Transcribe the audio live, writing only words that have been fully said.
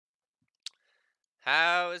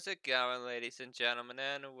How is it going, ladies and gentlemen,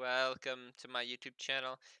 and welcome to my YouTube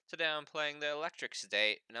channel. Today I'm playing the Electric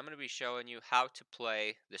State, and I'm going to be showing you how to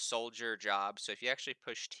play the Soldier job. So if you actually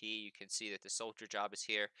push T, you can see that the Soldier job is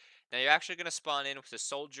here. Now you're actually going to spawn in with the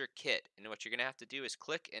Soldier kit, and what you're going to have to do is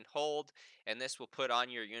click and hold, and this will put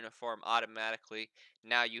on your uniform automatically.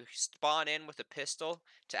 Now you spawn in with a pistol.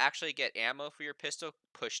 To actually get ammo for your pistol,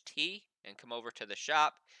 push T and come over to the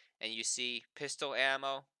shop, and you see pistol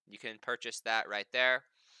ammo. You can purchase that right there.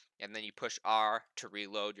 And then you push R to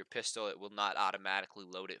reload your pistol. It will not automatically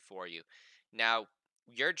load it for you. Now,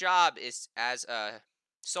 your job is as a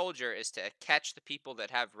soldier is to catch the people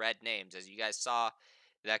that have red names. As you guys saw,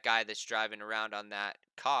 that guy that's driving around on that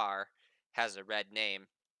car has a red name.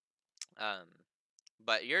 Um,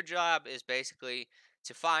 but your job is basically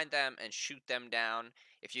to find them and shoot them down.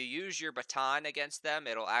 If you use your baton against them,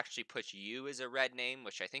 it'll actually put you as a red name,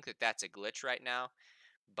 which I think that that's a glitch right now.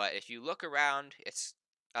 But if you look around,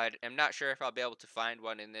 I'm not sure if I'll be able to find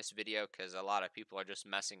one in this video because a lot of people are just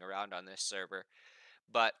messing around on this server.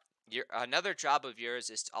 But another job of yours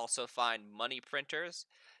is to also find money printers.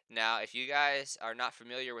 Now, if you guys are not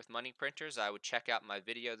familiar with money printers, I would check out my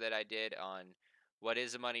video that I did on what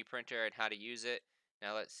is a money printer and how to use it.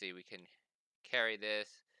 Now, let's see, we can carry this.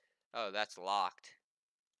 Oh, that's locked.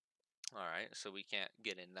 Alright, so we can't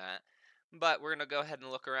get in that. But we're going to go ahead and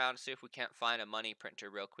look around and see if we can't find a money printer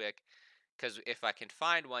real quick. Because if I can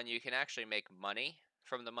find one, you can actually make money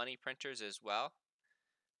from the money printers as well.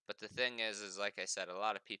 But the thing is like I said, a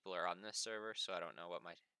lot of people are on this server, so I don't know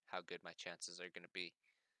how good my chances are going to be.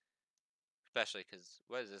 Especially because,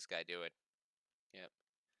 what is this guy doing? Yep.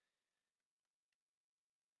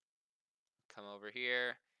 Come over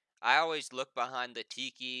here. I always look behind the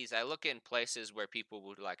tikis. I look in places where people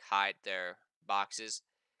would like hide their boxes.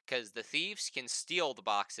 Because the thieves can steal the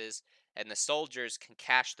boxes, and the soldiers can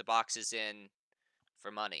cash the boxes in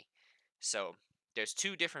for money. So there's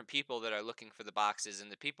two different people that are looking for the boxes,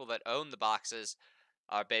 and the people that own the boxes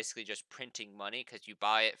are basically just printing money because you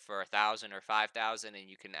buy it for 1,000 or 5,000, and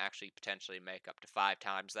you can actually potentially make up to 5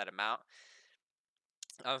 times that amount.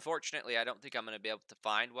 Unfortunately, I don't think I'm going to be able to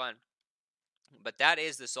find one, but that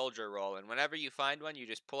is the soldier role. And whenever you find one, you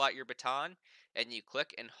just pull out your baton and you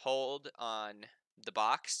click and hold on the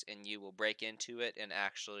box, and you will break into it and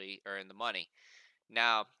actually earn the money.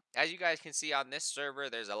 Now, as you guys can see on this server,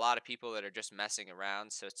 there's a lot of people that are just messing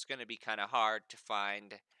around, so it's going to be kind of hard to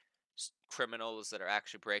find criminals that are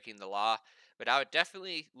actually breaking the law. But I would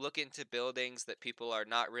definitely look into buildings that people are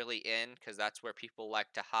not really in, because that's where people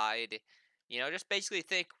like to hide. Just basically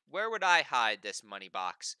think, where would I hide this money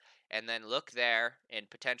box? And then look there,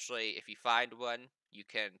 and potentially, if you find one, you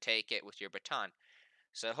can take it with your baton.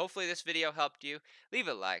 So hopefully this video helped you. Leave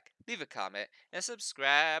a like, leave a comment, and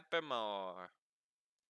subscribe for more.